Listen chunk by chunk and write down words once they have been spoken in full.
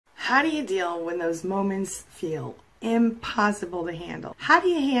How do you deal when those moments feel impossible to handle? How do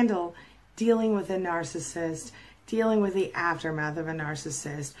you handle dealing with a narcissist, dealing with the aftermath of a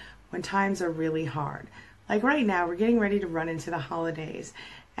narcissist when times are really hard? Like right now, we're getting ready to run into the holidays,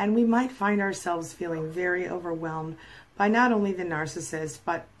 and we might find ourselves feeling very overwhelmed by not only the narcissist,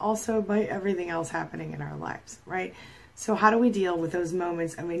 but also by everything else happening in our lives, right? So how do we deal with those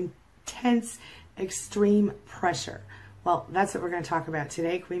moments of intense, extreme pressure? Well, that's what we're going to talk about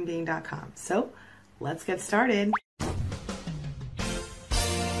today, queenbeing.com. So let's get started.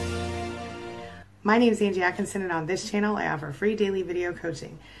 My name is Angie Atkinson, and on this channel, I offer free daily video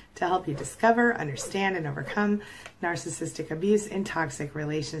coaching to help you discover, understand, and overcome narcissistic abuse in toxic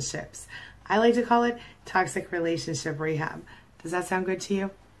relationships. I like to call it toxic relationship rehab. Does that sound good to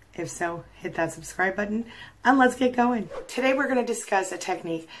you? If so, hit that subscribe button and let's get going. Today we're going to discuss a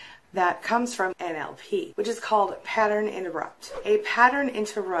technique that comes from NLP, which is called pattern interrupt. A pattern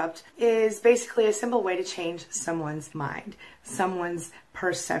interrupt is basically a simple way to change someone's mind, someone's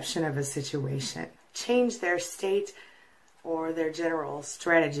perception of a situation, change their state or their general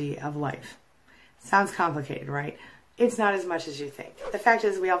strategy of life. Sounds complicated, right? It's not as much as you think. The fact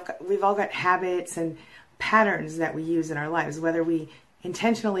is we've all got habits and patterns that we use in our lives, whether we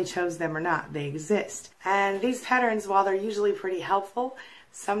intentionally chose them or not. They exist. And these patterns, while they're usually pretty helpful,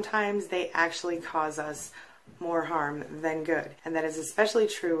 sometimes they actually cause us more harm than good. And that is especially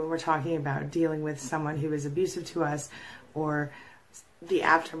true when we're talking about dealing with someone who is abusive to us or the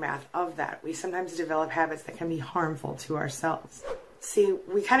aftermath of that. We sometimes develop habits that can be harmful to ourselves. See,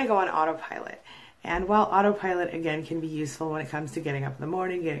 we kind of go on autopilot. And while autopilot, again, can be useful when it comes to getting up in the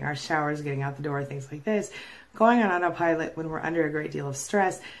morning, getting our showers, getting out the door, things like this, going on autopilot when we're under a great deal of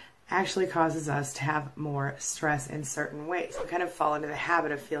stress actually causes us to have more stress in certain ways. We kind of fall into the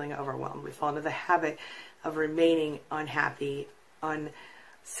habit of feeling overwhelmed. We fall into the habit of remaining unhappy,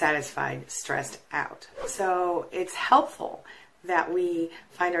 unsatisfied, stressed out. So it's helpful that we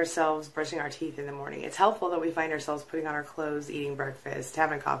find ourselves brushing our teeth in the morning. It's helpful that we find ourselves putting on our clothes, eating breakfast,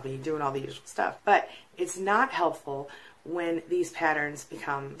 having coffee, doing all the usual stuff. But it's not helpful when these patterns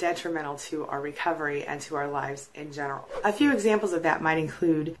become detrimental to our recovery and to our lives in general. A few examples of that might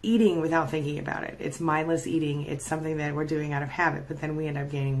include eating without thinking about it. It's mindless eating. It's something that we're doing out of habit, but then we end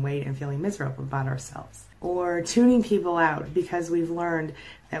up gaining weight and feeling miserable about ourselves. Or tuning people out because we've learned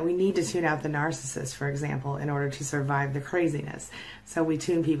that we need to tune out the narcissist, for example, in order to survive the craziness. So we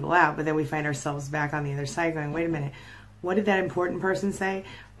tune people out, but then we find ourselves back on the other side going, wait a minute, what did that important person say?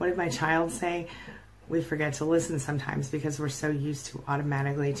 What did my child say? We forget to listen sometimes because we're so used to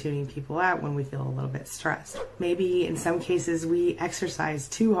automatically tuning people out when we feel a little bit stressed. Maybe in some cases we exercise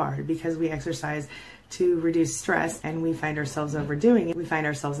too hard because we exercise to reduce stress and we find ourselves overdoing it. We find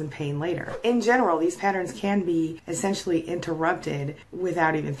ourselves in pain later. In general, these patterns can be essentially interrupted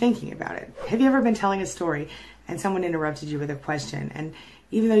without even thinking about it. Have you ever been telling a story and someone interrupted you with a question, and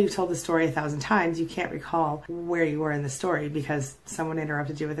even though you've told the story 1,000 times, you can't recall where you were in the story because someone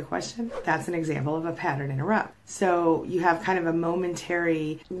interrupted you with a question? That's an example of a pattern interrupt. So you have kind of a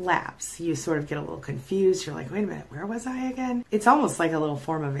momentary lapse. You sort of get a little confused. You're like, wait a minute, where was I again? It's almost like a little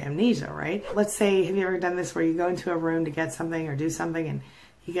form of amnesia, right? Let's say, have you ever done this where you go into a room to get something or do something and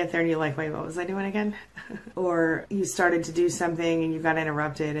you get there and you're like, wait, what was I doing again? Or you started to do something and you got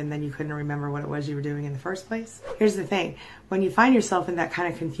interrupted and then you couldn't remember what it was you were doing in the first place. Here's the thing. When you find yourself in that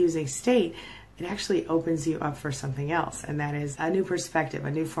kind of confusing state, it actually opens you up for something else. And that is a new perspective,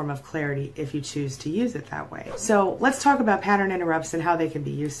 a new form of clarity if you choose to use it that way. So let's talk about pattern interrupts and how they can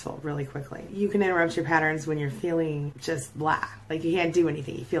be useful really quickly. You can interrupt your patterns when you're feeling just blah, like you can't do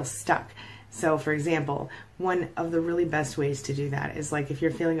anything, you feel stuck. So for example, one of the really best ways to do that is like if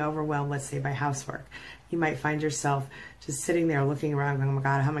you're feeling overwhelmed, let's say by housework, you might find yourself just sitting there looking around going, oh my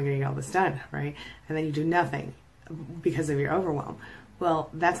God, how am I going to get all this done, right? And then you do nothing because of your overwhelm. Well,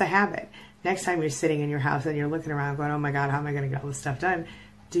 that's a habit. Next time you're sitting in your house and you're looking around going, oh my God, how am I going to get all this stuff done?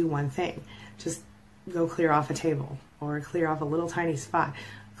 Do one thing. Just go clear off a table or clear off a little tiny spot.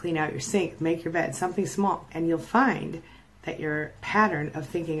 Clean out your sink, make your bed, something small. And you'll find that your pattern of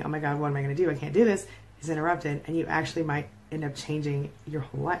thinking, oh my God, what am I going to do? I can't do this, is interrupted, and you actually might end up changing your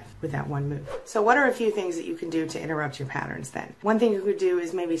whole life with that one move. So what are a few things that you can do to interrupt your patterns then? One thing you could do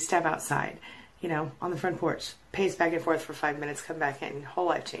is maybe step outside, on the front porch, pace back and forth for 5 minutes, come back in, whole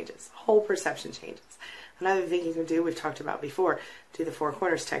life changes, whole perception changes. Another thing you can do, we've talked about before, do the 4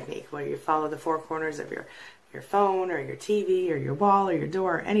 corners technique, where you follow the 4 corners of your phone or your TV or your wall or your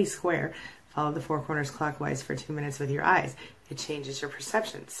door, or any square. Follow the 4 corners clockwise for 2 minutes with your eyes. It changes your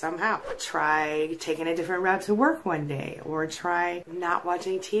perception somehow. Try taking a different route to work one day, or try not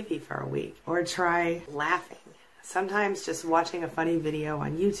watching TV for a week, or try laughing. Sometimes just watching a funny video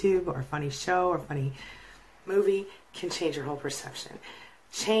on YouTube or a funny show or funny movie can change your whole perception.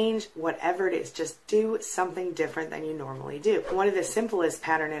 Change whatever it is. Just do something different than you normally do. One of the simplest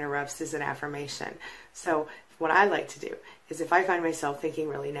pattern interrupts is an affirmation. So what I like to do is if I find myself thinking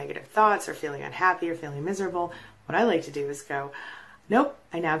really negative thoughts or feeling unhappy or feeling miserable, what I like to do is go, nope,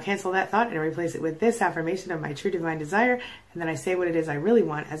 I now cancel that thought and replace it with this affirmation of my true divine desire, and then I say what it is I really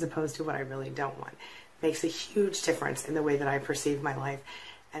want as opposed to what I really don't want. It makes a huge difference in the way that I perceive my life.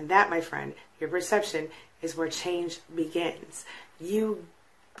 And that, my friend, your perception is where change begins. You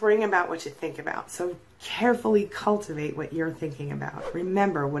bring about what you think about. So carefully cultivate what you're thinking about.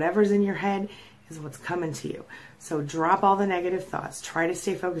 Remember, whatever's in your head is what's coming to you. So drop all the negative thoughts. Try to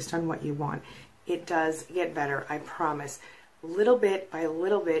stay focused on what you want. It does get better, I promise. Little bit by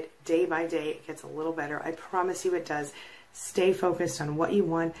little bit, day by day, it gets a little better. I promise you it does. Stay focused on what you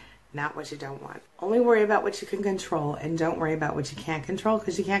want, not what you don't want. Only worry about what you can control and don't worry about what you can't control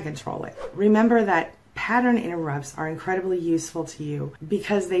because you can't control it. Remember that pattern interrupts are incredibly useful to you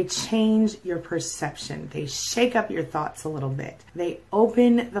because they change your perception. They shake up your thoughts a little bit. They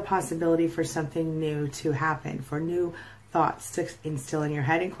open the possibility for something new to happen, for new thoughts to instill in your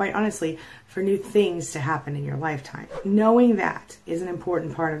head, and quite honestly, for new things to happen in your lifetime. Knowing that is an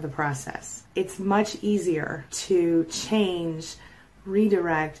important part of the process. It's much easier to change,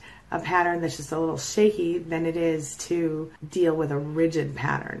 redirect a pattern that's just a little shaky than it is to deal with a rigid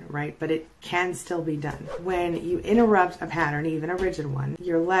pattern, right? But it can still be done. When you interrupt a pattern, even a rigid one,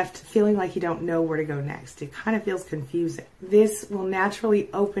 you're left feeling like you don't know where to go next. It kind of feels confusing. This will naturally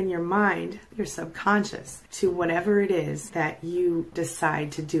open your mind, your subconscious, to whatever it is that you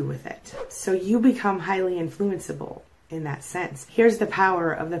decide to do with it. So you become highly influenceable in that sense. Here's the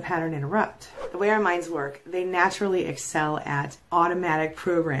power of the pattern interrupt. The way our minds work, they naturally excel at automatic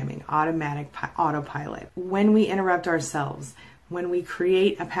programming, automatic autopilot. When we interrupt ourselves, when we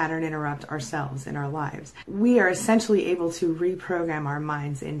create a pattern interrupt ourselves in our lives, we are essentially able to reprogram our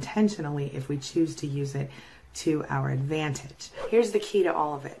minds intentionally if we choose to use it to our advantage. Here's the key to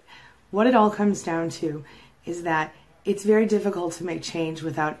all of it. What it all comes down to is that it's very difficult to make change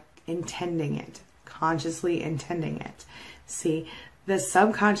without intending it. Consciously intending it. See, the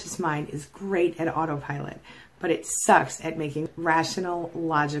subconscious mind is great at autopilot, but it sucks at making rational,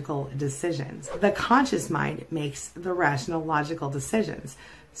 logical decisions. The conscious mind makes the rational, logical decisions.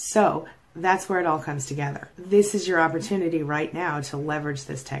 So that's where it all comes together. This is your opportunity right now to leverage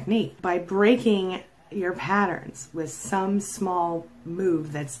this technique by breaking your patterns with some small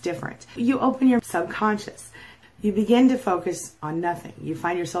move that's different. You open your subconscious. You begin to focus on nothing. You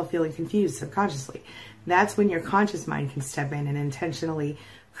find yourself feeling confused subconsciously. That's when your conscious mind can step in and intentionally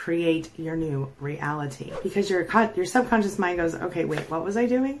create your new reality. Because your subconscious mind goes, okay, wait, what was I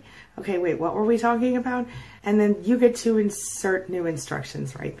doing? Okay, wait, what were we talking about? And then you get to insert new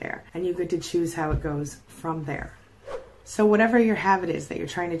instructions right there. And you get to choose how it goes from there. So whatever your habit is that you're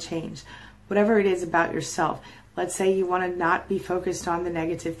trying to change, whatever it is about yourself, let's say you want to not be focused on the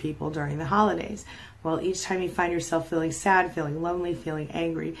negative people during the holidays. Well, each time you find yourself feeling sad, feeling lonely, feeling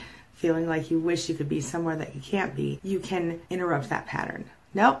angry, feeling like you wish you could be somewhere that you can't be, you can interrupt that pattern.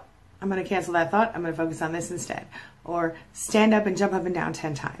 Nope, I'm going to cancel that thought. I'm going to focus on this instead. Or stand up and jump up and down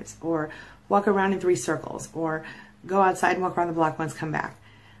 10 times. Or walk around in 3 circles. Or go outside and walk around the block once, come back.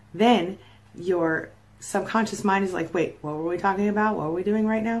 Then your subconscious mind is like, wait, what were we talking about? What are we doing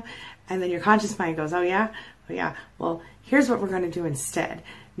right now? And then your conscious mind goes, oh yeah? Well, here's what we're going to do instead.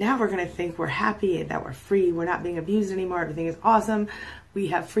 Now we're going to think we're happy, that we're free, we're not being abused anymore, everything is awesome, we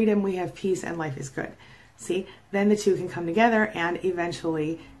have freedom, we have peace, and life is good. See, then the two can come together and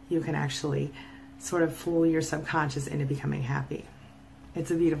eventually you can actually sort of fool your subconscious into becoming happy.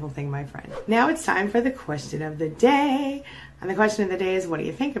 It's a beautiful thing, my friend. Now it's time for the question of the day. And the question of the day is, what do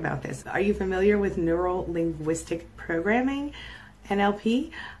you think about this? Are you familiar with neuro-linguistic programming,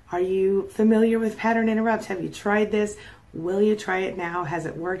 NLP? Are you familiar with pattern interrupt? Have you tried this? Will you try it now? Has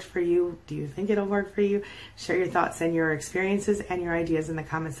it worked for you? Do you think it'll work for you? Share your thoughts and your experiences and your ideas in the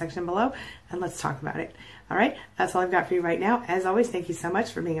comment section below, and let's talk about it. All right, that's all I've got for you right now. As always, thank you so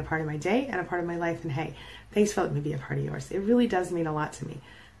much for being a part of my day and a part of my life. And hey, thanks for letting me be a part of yours. It really does mean a lot to me.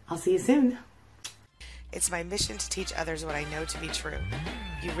 I'll see you soon. It's my mission to teach others what I know to be true.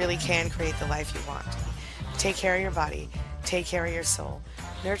 You really can create the life you want. Take care of your body. Take care of your soul.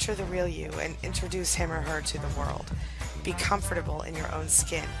 Nurture the real you and introduce him or her to the world. Be comfortable in your own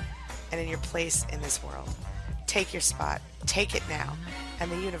skin and in your place in this world. Take your spot, take it now, and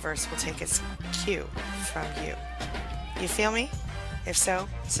the universe will take its cue from you. You feel me? If so,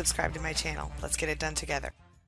 subscribe to my channel. Let's get it done together.